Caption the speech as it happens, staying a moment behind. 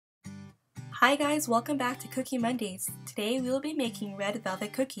Hi guys, welcome back to Cookie Mondays. Today we will be making red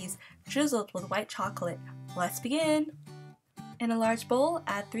velvet cookies drizzled with white chocolate. Let's begin! In a large bowl,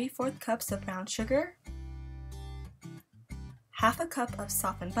 add 3/4 cups of brown sugar, half a cup of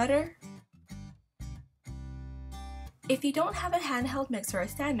softened butter. If you don't have a handheld mixer or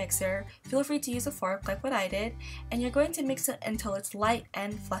stand mixer, feel free to use a fork like what I did, and you're going to mix it until it's light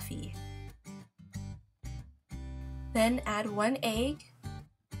and fluffy. Then add 1 egg,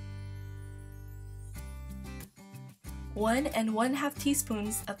 1 1/2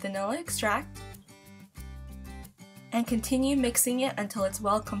 teaspoons of vanilla extract, and continue mixing it until it's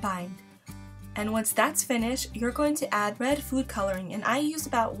well combined. And once that's finished, you're going to add red food coloring, and I use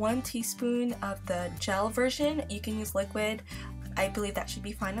about 1 teaspoon of the gel version. You can use liquid, I believe that should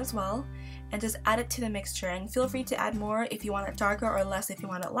be fine as well, and just add it to the mixture, and feel free to add more if you want it darker or less if you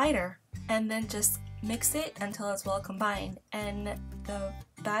want it lighter. And then just mix it until it's well combined, and the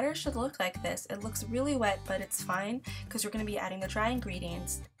batter should look like this. It looks really wet, but it's fine because we're going to be adding the dry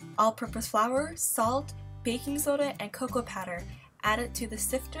ingredients. All-purpose flour, salt, baking soda, and cocoa powder. Add it to the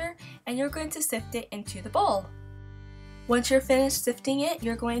sifter, and you're going to sift it into the bowl. Once you're finished sifting it,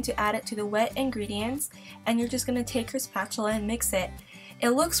 you're going to add it to the wet ingredients, and you're just going to take your spatula and mix it. It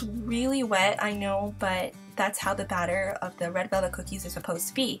looks really wet, I know, but that's how the batter of the red velvet cookies is supposed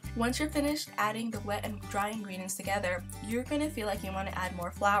to be. Once you're finished adding the wet and dry ingredients together, you're going to feel like you want to add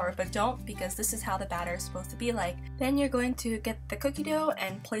more flour, but don't, because this is how the batter is supposed to be like. Then you're going to get the cookie dough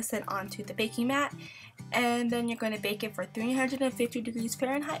and place it onto the baking mat, and then you're going to bake it for 350 degrees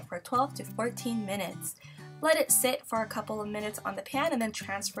Fahrenheit for 12 to 14 minutes. Let it sit for a couple of minutes on the pan and then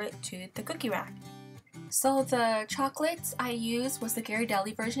transfer it to the cookie rack. So the chocolates I used was the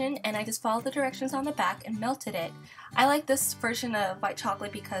Ghirardelli version, and I just followed the directions on the back and melted it. I like this version of white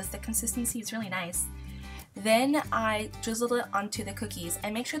chocolate because the consistency is really nice. Then I drizzled it onto the cookies,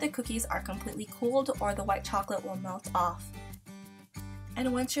 and make sure the cookies are completely cooled or the white chocolate will melt off.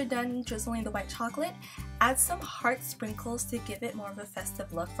 And once you're done drizzling the white chocolate, add some heart sprinkles to give it more of a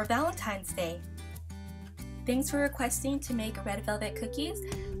festive look for Valentine's Day. Thanks for requesting to make red velvet cookies.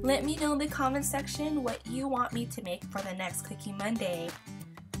 Let me know in the comment section what you want me to make for the next Cookie Monday.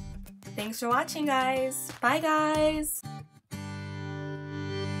 Thanks for watching, guys. Bye, guys.